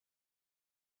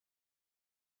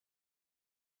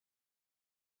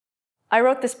I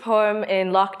wrote this poem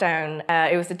in lockdown.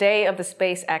 It was the day of the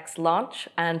SpaceX launch,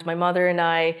 and my mother and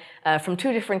I, from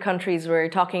two different countries, were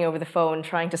talking over the phone,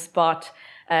 trying to spot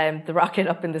the rocket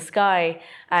up in the sky.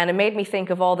 And it made me think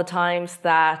of all the times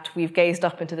that we've gazed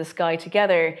up into the sky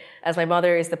together, as my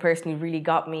mother is the person who really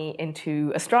got me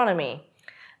into astronomy.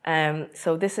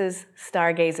 So this is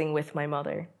Stargazing with My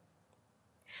Mother.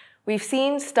 We've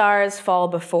seen stars fall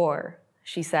before,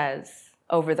 she says,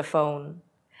 over the phone,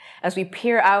 as we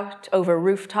peer out over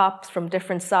rooftops from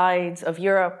different sides of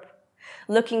Europe,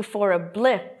 looking for a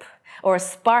blip or a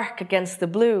spark against the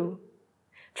blue,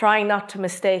 trying not to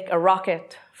mistake a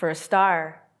rocket for a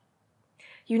star.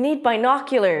 You need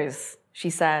binoculars, she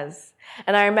says,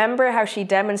 and I remember how she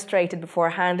demonstrated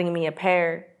before handing me a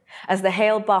pair as the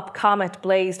Hale-Bopp comet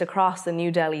blazed across the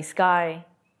New Delhi sky.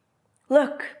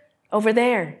 Look, over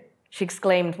there, she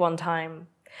exclaimed one time,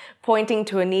 pointing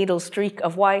to a needle streak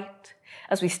of white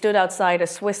as we stood outside a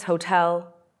Swiss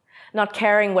hotel, not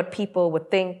caring what people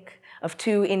would think of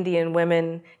two Indian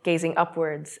women gazing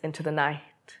upwards into the night.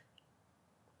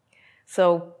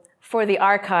 So for the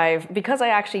archive, because I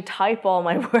actually type all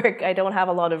my work, I don't have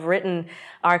a lot of written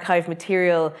archive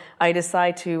material, I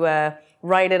decide to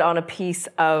write it on a piece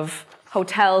of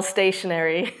hotel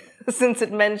stationery, since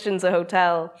it mentions a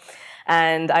hotel.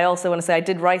 And I also want to say I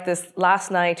did write this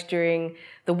last night during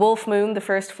the wolf moon, the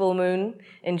first full moon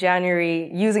in January,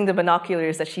 using the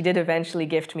binoculars that she did eventually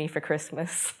gift me for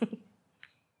Christmas.